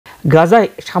গাজায়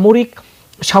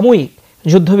সাময়িক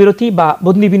যুদ্ধবিরতি বা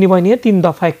বন্দি বিনিময় নিয়ে 3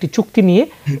 দফা একটি চুক্তি নিয়ে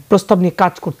প্রস্তাব নিয়ে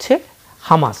কাজ করছে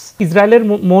হামাস। ইসরায়েলের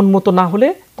মন মতো না হলে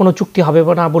কোনো চুক্তি হবে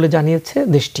না বলে জানিয়েছে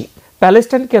দেশটি।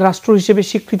 প্যালেস্টাইনকে রাষ্ট্র হিসেবে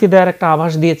স্বীকৃতি দেওয়ার একটা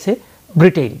আভাস দিয়েছে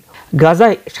ব্রিটেন।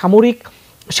 গাজায়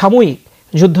সাময়িক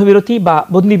যুদ্ধবিরতি বা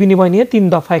বন্দি বিনিময় নিয়ে 3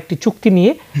 দফা একটি চুক্তি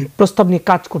নিয়ে প্রস্তাব নিয়ে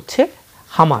কাজ করছে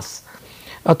হামাস।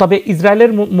 তবে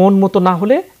ইসরায়েলের মন মতো না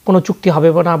হলে কোনো চুক্তি হবে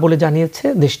না বলে জানিয়েছে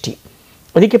দেশটি।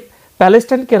 এদিকে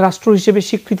প্যালেস্টাইনকে রাষ্ট্র হিসেবে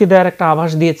স্বীকৃতি দেওয়ার একটা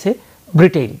আভাস দিয়েছে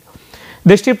ব্রিটেন।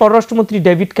 দেশটির পররাষ্ট্রমন্ত্রী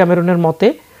ডেভিড ক্যামেরনের মতে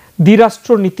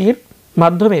দ্বিরাষ্ট্র নীতির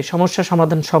মাধ্যমে সমস্যা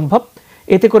সমাধান সম্ভব।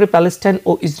 এতে করে প্যালেস্টাইন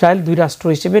ও ইসরায়েল 2 রাষ্ট্র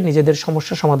হিসেবে নিজেদের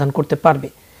সমস্যা সমাধান করতে পারবে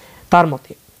তার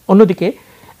মতে। অন্যদিকে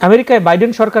আমেরিকায়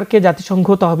বাইডেন সরকারকে জাতিসংঘ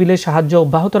তহবিলের সাহায্য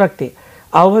অব্যাহত রাখতে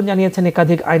আহ্বান জানিয়েছেন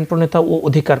একাধিক আইন প্রণেতা ও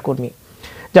অধিকার কর্মী।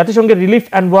 জাতিসংঘের relief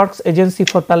and works agency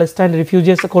for Palestine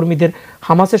refugees কর্মীদের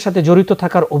হামাসের সাথে জড়িত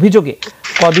থাকার অভিযোগে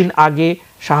কদিন আগে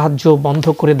সাহায্য বন্ধ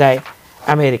করে দেয়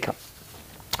আমেরিকা।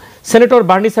 সেনেটর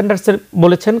বার্নি স্যান্ডার্স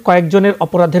বলেছেন, কয়েকজনের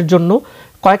অপরাধের জন্য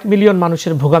কয়েক মিলিয়ন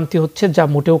মানুষের ভোগান্তি হচ্ছে, যা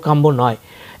মোটেও কাম্য নয়।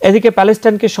 এদিকে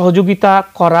প্যালেস্টাইনকে সহযোগিতা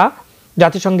করা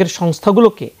জাতিসংঘের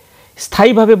সংস্থাগুলোকে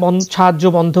স্থায়ীভাবে সাহায্য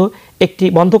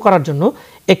বন্ধ করার জন্য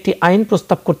একটি আইন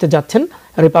প্রস্তাব করতে যাচ্ছেন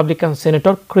রিপাবলিকান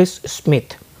সেনেটর ক্রিস স্মিথ।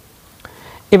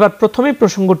 এবার প্রথমেই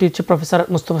প্রসঙ্গটি হচ্ছে প্রফেসর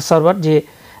মোস্তফা সারওয়ার, যে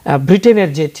ব্রিটেনের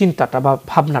যে চিন্তাটা বা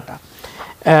ভাবনাটা,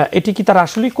 এটি কি তারা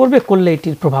আসলেই করলে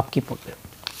এটির প্রভাব কি পড়বে?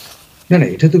 না,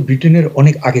 এটা তো ব্রিটেনের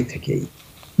অনেক আগে থেকেই।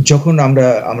 যখন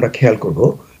আমরা খেয়াল করব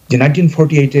যে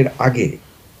 1948 এর আগে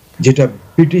যেটা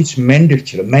ব্রিটিশ ম্যান্ডেট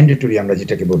ছিল, ম্যান্ডেটরি আমরা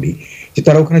যেটাকে বলি, যে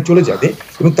তারা ওখানে চলে যাবে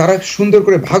এবং তারা সুন্দর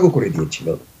করে ভাগও করে দিয়েছিল।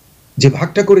 যে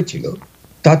ভাগটা করেছিল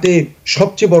তাতে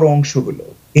সবচেয়ে বড় অংশগুলো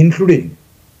ইনক্লুডিং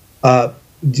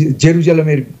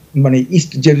জেরুজালেমের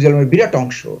ইস্ট জেরুজালেমের বিরাট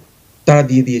অংশ তারা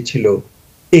দিয়ে দিয়েছিল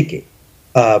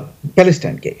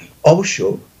প্যালেস্টাইনকে। অবশ্য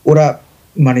ওরা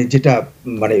যেটা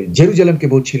জেরুজালেমকে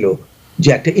বলছিল যে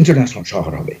একটা ইন্টারন্যাশনাল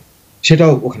শহর হবে,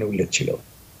 সেটাও ওখানে উল্লেখ ছিল।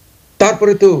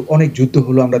 তারপরে তো অনেক যুদ্ধ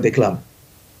হলো, আমরা দেখলাম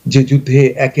যে যুদ্ধে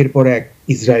একের পর এক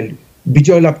ইসরায়েল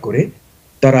বিজয় লাভ করে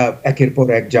তারা একের পর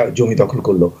এক জমি দখল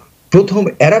করলো। প্রথম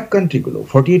আরব কান্ট্রিগুলো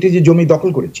 48-এ যে জমি দখল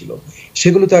করেছিল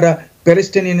সেগুলো তারা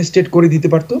প্যালেস্টাইনিয়ান স্টেট করে দিতে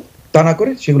পারতো, তা না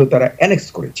করে সেগুলো তারা অ্যানেক্স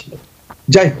করেছিল।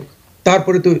 যাই হোক,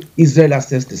 তারপরে তো ইসরায়েল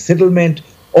আস্তে আস্তে সেটেলমেন্ট,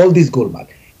 অল দিস গোলমাল,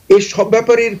 এই সব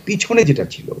ব্যাপারের পিছনে যেটা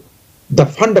ছিল the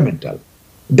fundamental,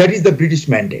 that is the British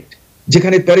mandate,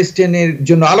 যেখানে প্যালেস্টাইনের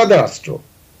জন্য আলাদা রাষ্ট্র,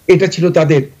 এটা ছিল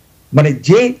তাদের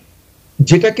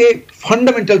যেটাকে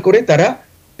ফান্ডামেন্টাল করে তারা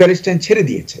প্যালেস্টাইন ছেড়ে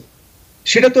দিয়েছে।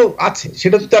 সেটা তো আছে,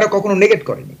 সেটা তো তারা কখনো নেগেট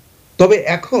করেনি। তবে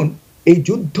এখন এই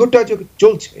যুদ্ধটা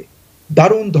চলছে,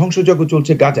 দারুণ ধ্বংসযজ্ঞ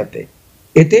চলছে গাজাতে,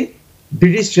 এতে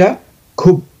ব্রিটিশরা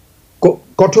খুব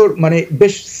কঠোর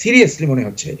বেশ সিরিয়াসলি মনে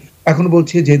হচ্ছে এখন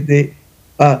বলছে যে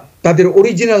তাদের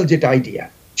অরিজিনাল যেটা আইডিয়া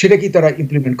সেটা কি তারা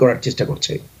ইমপ্লিমেন্ট করার চেষ্টা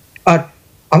করছে। আর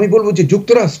আমি বলবো যে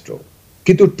যুক্তরাষ্ট্র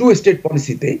কিন্তু 2 স্টেট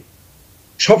পলিসিতে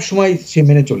সবসময় সে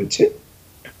মেনে চলেছে।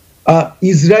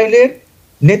 ইসরায়েলের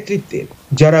নেতৃত্বের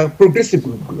যারা প্রোগ্রেসিভ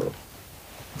গ্রুপগুলো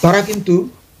তারা কিন্তু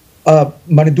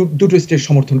দুটো স্টেট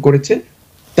সমর্থন করেছে,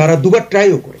 তারা দুবার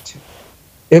ট্রাইও করেছে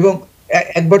এবং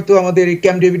একবার তো আমাদের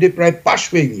ক্যাম্প ডেভিডে প্রায় পাশ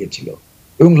হয়ে গিয়েছিল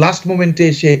এবং লাস্ট মোমেন্টে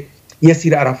এসে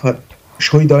ইয়াসির আরাফাত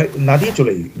শহীদ না দিয়ে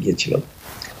চলে গিয়েছিল।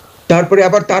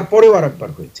 তারপরেও আর একবার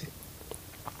হয়েছে।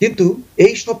 কিন্তু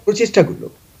এই সব প্রচেষ্টাগুলো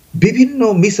বিভিন্ন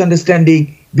মিসআন্ডারস্ট্যান্ডিং,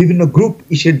 বিভিন্ন গ্রুপ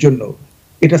ইস্যুর জন্য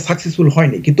এটা সাকসেসফুল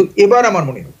হয়নি। কিন্তু এবার আমার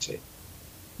মনে হচ্ছে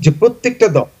যে প্রত্যেকটা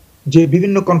দল, যে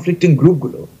বিভিন্ন কনফ্লিক্টিং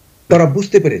গ্রুপগুলো, তারা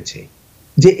বুঝতে পেরেছে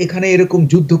যে এখানে এরকম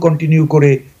যুদ্ধ কন্টিনিউ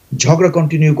করে, ঝগড়া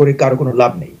কন্টিনিউ করে কারো কোনো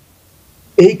লাভ নেই।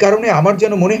 এই কারণে আমার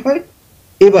যেন মনে হয়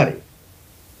এবারে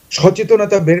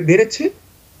সচেতনতা বেড়েছে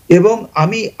এবং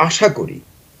আমি আশা করি,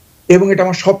 এবং এটা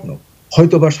আমার স্বপ্ন,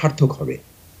 হয়তো বা সার্থক হবে,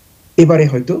 এবারে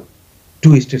হয়তো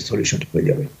 2 স্টেট সলিউশন হয়ে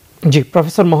যাবে। জি,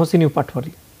 professor Mohsin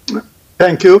Patwari.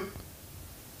 Thank you.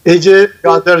 এই যে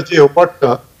গাজার যে অফারটা,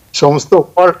 সমস্ত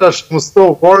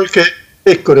ওয়ার্ল্ডকে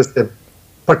টেক করেছেন,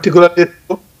 পার্টিকুলারলি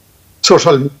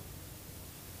সোশ্যাল মিডিয়া,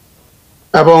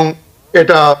 এবং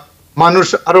এটা মানুষ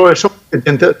আরো এসব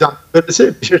জানতে পেরেছে,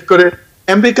 বিশেষ করে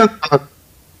আমেরিকানরা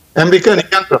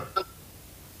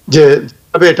যে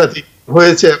এটা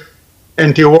হয়েছে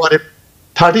anti war.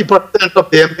 30% of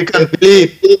the American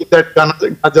believe that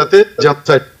গাজাতে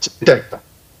genocide, এটা একটা।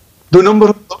 2 নম্বর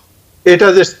হলো এটা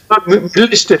যে মিডল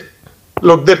ইস্টের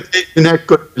লোকদেরকে ইউনাইট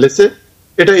করে ফেলেছে,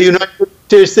 এটা ইউনাইটেড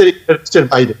স্টেটসের ইন্টারেস্টের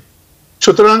বাইরে।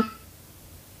 সুতরাং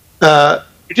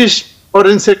ব্রিটিশ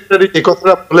ফরেন সেক্রেটারি যে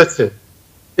কথাটা বলেছে,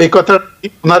 এই কথাটা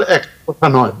ওনার এক কথা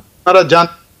নয়। ওনারা জান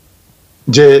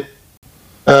যে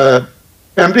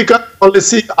আমেরিকান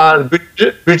পলিসি আর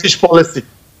ব্রিটিশ পলিসি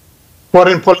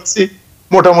ফরেন পলিসি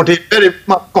মোটামুটি ভেরি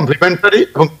কমপ্লিমেন্টারি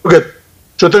এবং টুগেদার।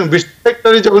 সুতরাং বিশ্ব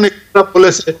সেক্রেটারি যখন এটা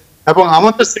বলেছে এবং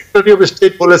আমাদের সেক্রেটারি অফ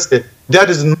স্টেট বলেছে there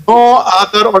is no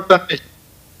other alternative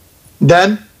then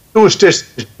two state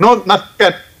no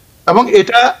nothing, এবং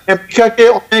এটা আমেরিকাকে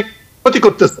অনেক ক্ষতি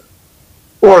করতেছে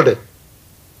ওয়ার্ল্ডে,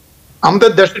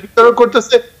 আমাদের দেশের ভিতরেও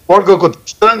করতেছে, ওয়ার্ল্ডও করতেছে।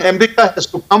 সুতরাং America has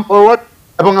to come forward,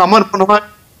 এবং আমার মনে হয়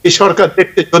এই সরকার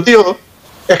দেখতে, যদিও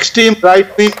extreme right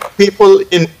wing people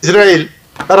in Israel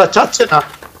তারা চাচ্ছে না,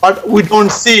 বাট উই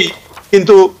ডোন্ট সি,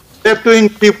 কিন্তু লেফট উইং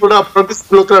পিপলরা প্রগ্রেসিভ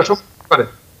লোকেরা সমর্থন করে।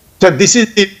 This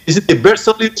is the best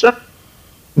solution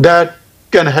that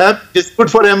can have, is good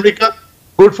for America,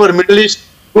 good for middle east,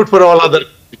 good for all other.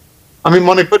 আমি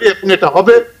মনে করি এখন এটা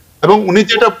হবে, এবং উনি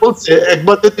যেটা বলছে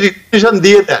একবার যদি রিকগনিশন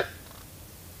দিয়ে দেন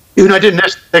ইউনাইটেড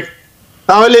নেশন থেকে,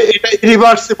 তাহলে এটা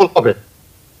ইরিভার্সিবল হবে।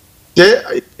 যে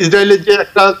ইসরায়েলের যে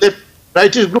একটা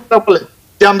রাইটিস্ট গ্রুপটা বলে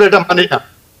যে আমরা এটা মানি না,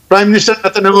 প্রাইম মিনিস্টার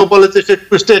নেতানিয়াহু বলেছে সে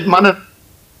টু স্টেট মানে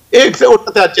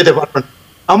ওটাতে আর যেতে পারবে না।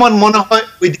 আমার মনে হয়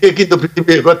ওইদিকে কিন্তু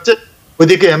পৃথিবী এগোচ্ছে,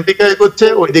 ওইদিকে আমেরিকা এগোচ্ছে,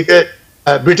 ওইদিকে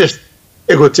ব্রিটিশ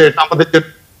এগোচ্ছে। এটা আমাদের জন্য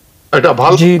এটা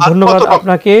ভালো। ধন্যবাদ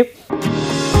আপনাকে।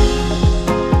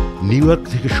 নিউ ইয়র্ক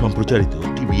থেকে সম্প্রচারিত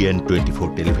TVN 24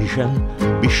 টেলিভিশন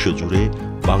বিশ্বজুড়ে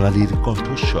বাঙালির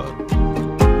কণ্ঠস্বর।